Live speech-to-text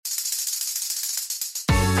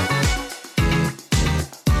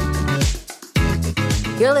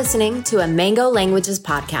You're listening to a Mango Languages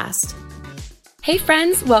podcast. Hey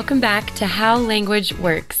friends, welcome back to How Language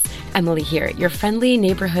Works. Emily here, your friendly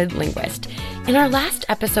neighborhood linguist. In our last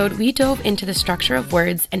episode, we dove into the structure of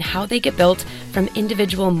words and how they get built from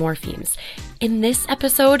individual morphemes. In this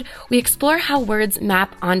episode, we explore how words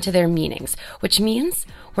map onto their meanings, which means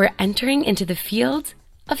we're entering into the field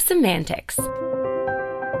of semantics.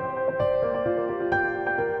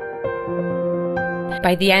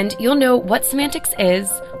 By the end, you'll know what semantics is,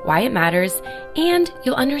 why it matters, and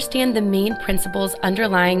you'll understand the main principles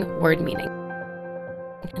underlying word meaning.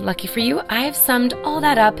 And lucky for you, I have summed all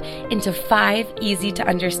that up into 5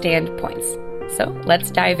 easy-to-understand points. So let's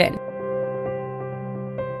dive in.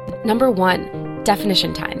 Number 1,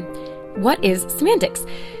 definition time. What is semantics?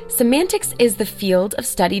 Semantics is the field of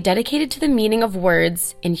study dedicated to the meaning of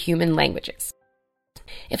words in human languages.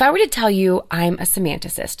 If I were to tell you I'm a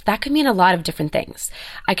semanticist, that could mean a lot of different things.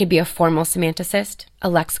 I could be a formal semanticist, a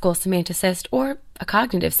lexical semanticist, or a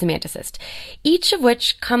cognitive semanticist, each of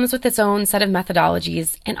which comes with its own set of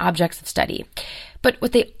methodologies and objects of study. But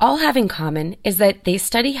what they all have in common is that they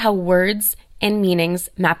study how words and meanings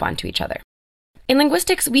map onto each other. In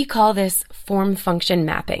linguistics, we call this form-function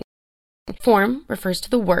mapping. Form refers to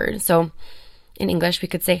the word, so in English, we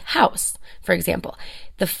could say house, for example.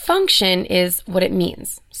 The function is what it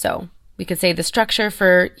means. So we could say the structure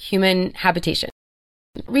for human habitation.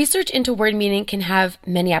 Research into word meaning can have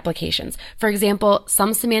many applications. For example,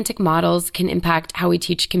 some semantic models can impact how we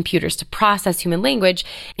teach computers to process human language,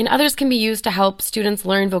 and others can be used to help students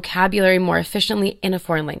learn vocabulary more efficiently in a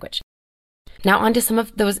foreign language. Now on to some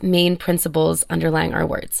of those main principles underlying our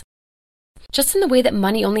words. Just in the way that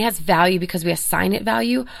money only has value because we assign it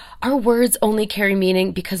value, our words only carry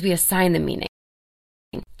meaning because we assign them meaning.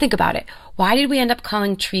 Think about it. Why did we end up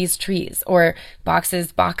calling trees trees or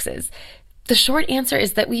boxes boxes? The short answer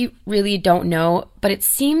is that we really don't know, but it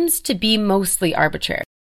seems to be mostly arbitrary.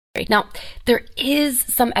 Now, there is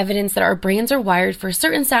some evidence that our brains are wired for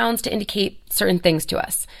certain sounds to indicate certain things to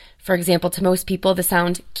us. For example, to most people, the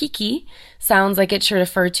sound kiki sounds like it should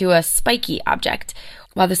refer to a spiky object,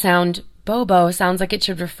 while the sound bobo sounds like it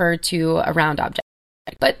should refer to a round object.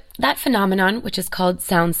 But that phenomenon, which is called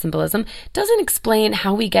sound symbolism, doesn't explain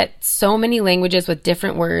how we get so many languages with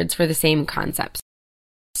different words for the same concepts.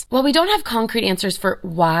 While we don't have concrete answers for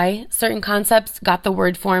why certain concepts got the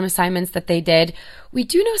word form assignments that they did, we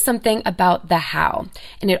do know something about the how,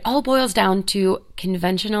 and it all boils down to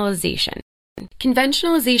conventionalization.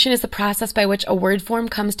 Conventionalization is the process by which a word form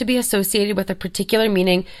comes to be associated with a particular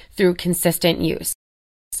meaning through consistent use.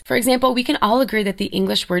 For example, we can all agree that the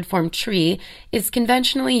English word form tree is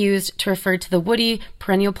conventionally used to refer to the woody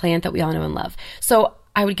perennial plant that we all know and love. So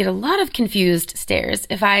I would get a lot of confused stares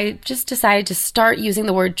if I just decided to start using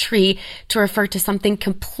the word tree to refer to something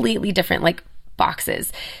completely different, like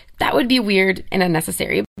boxes. That would be weird and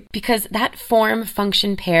unnecessary because that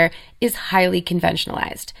form-function pair is highly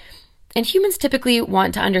conventionalized. And humans typically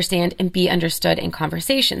want to understand and be understood in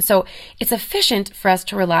conversation. So it's efficient for us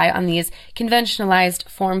to rely on these conventionalized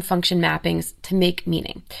form-function mappings to make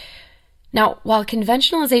meaning. Now, while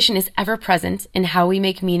conventionalization is ever present in how we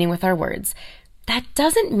make meaning with our words, that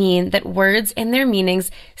doesn't mean that words and their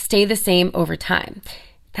meanings stay the same over time.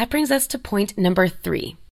 That brings us to point number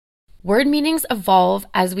 3. Word meanings evolve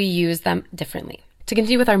as we use them differently. To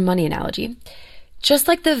continue with our money analogy, just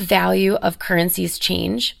like the value of currencies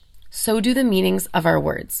change, so do the meanings of our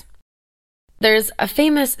words. There's a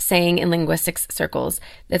famous saying in linguistics circles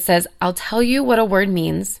that says, "I'll tell you what a word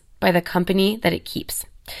means by the company that it keeps."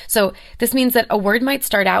 So this means that a word might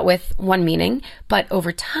start out with one meaning, but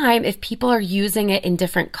over time, if people are using it in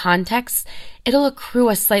different contexts, it'll accrue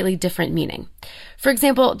a slightly different meaning. For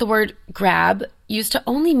example, the word grab used to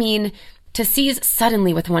only mean to seize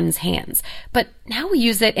suddenly with one's hands, but now we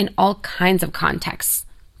use it in all kinds of contexts.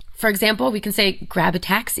 For example, we can say grab a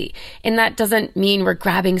taxi, and that doesn't mean we're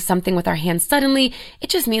grabbing something with our hands suddenly,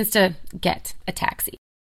 it just means to get a taxi.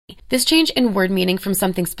 This change in word meaning from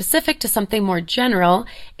something specific to something more general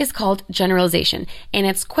is called generalization, and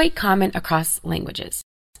it's quite common across languages.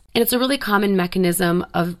 And it's a really common mechanism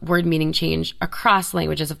of word meaning change across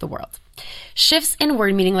languages of the world. Shifts in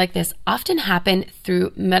word meaning like this often happen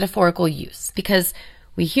through metaphorical use, because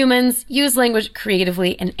we humans use language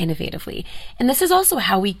creatively and innovatively. And this is also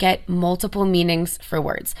how we get multiple meanings for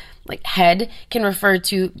words. Like head can refer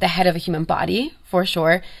to the head of a human body, for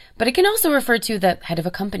sure, but it can also refer to the head of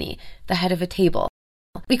a company, the head of a table.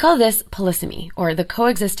 We call this polysemy, or the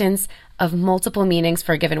coexistence of multiple meanings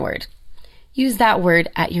for a given word. Use that word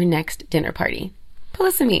at your next dinner party.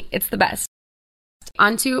 Polysemy, it's the best.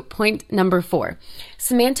 On to point number 4.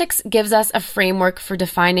 Semantics gives us a framework for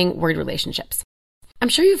defining word relationships. I'm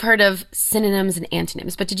sure you've heard of synonyms and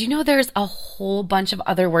antonyms, but did you know there's a whole bunch of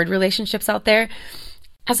other word relationships out there?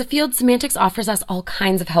 As a field, semantics offers us all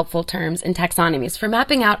kinds of helpful terms and taxonomies for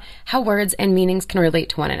mapping out how words and meanings can relate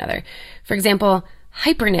to one another. For example,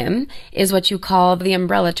 hypernym is what you call the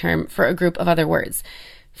umbrella term for a group of other words.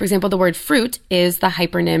 For example, the word fruit is the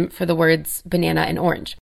hypernym for the words banana and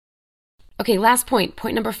orange. Okay, last point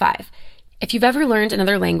number 5. If you've ever learned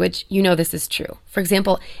another language, you know this is true. For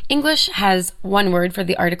example, English has one word for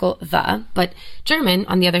the article the, but German,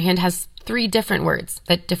 on the other hand, has 3 different words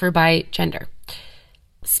that differ by gender.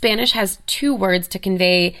 Spanish has 2 words to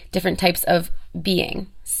convey different types of being,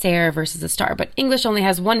 ser versus a star, but English only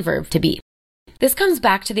has 1 verb, to be. This comes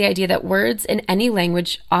back to the idea that words in any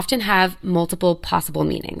language often have multiple possible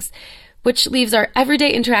meanings, which leaves our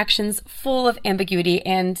everyday interactions full of ambiguity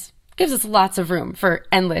and gives us lots of room for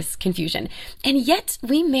endless confusion. And yet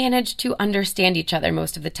we manage to understand each other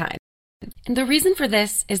most of the time. And the reason for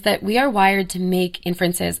this is that we are wired to make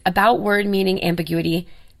inferences about word meaning ambiguity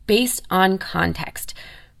based on context,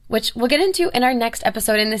 which we'll get into in our next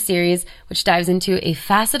episode in this series, which dives into a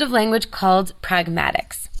facet of language called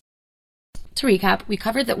pragmatics. To recap, we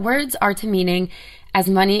covered that words are to meaning as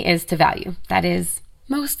money is to value. That is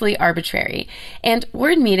mostly arbitrary. And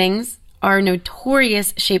word meanings are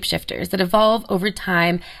notorious shapeshifters that evolve over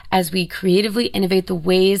time as we creatively innovate the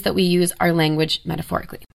ways that we use our language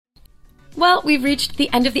metaphorically. Well, we've reached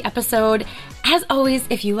the end of the episode. As always,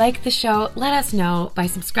 if you like the show, let us know by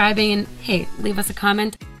subscribing and, hey, leave us a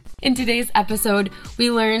comment. In today's episode,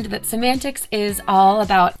 we learned that semantics is all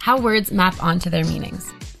about how words map onto their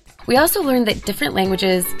meanings. We also learned that different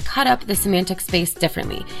languages cut up the semantic space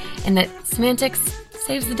differently, and that semantics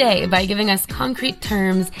saves the day by giving us concrete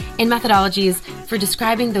terms and methodologies for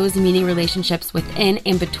describing those meaning relationships within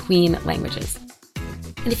and between languages.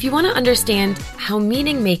 And if you want to understand how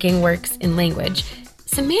meaning making works in language,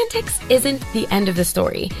 semantics isn't the end of the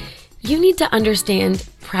story. You need to understand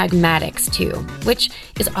pragmatics too, which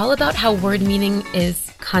is all about how word meaning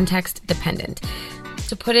is context dependent.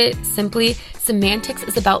 To put it simply, semantics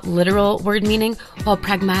is about literal word meaning, while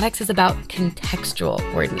pragmatics is about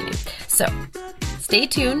contextual word meaning. So, stay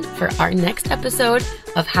tuned for our next episode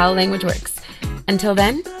of How Language Works. Until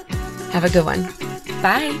then, have a good one.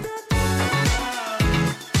 Bye.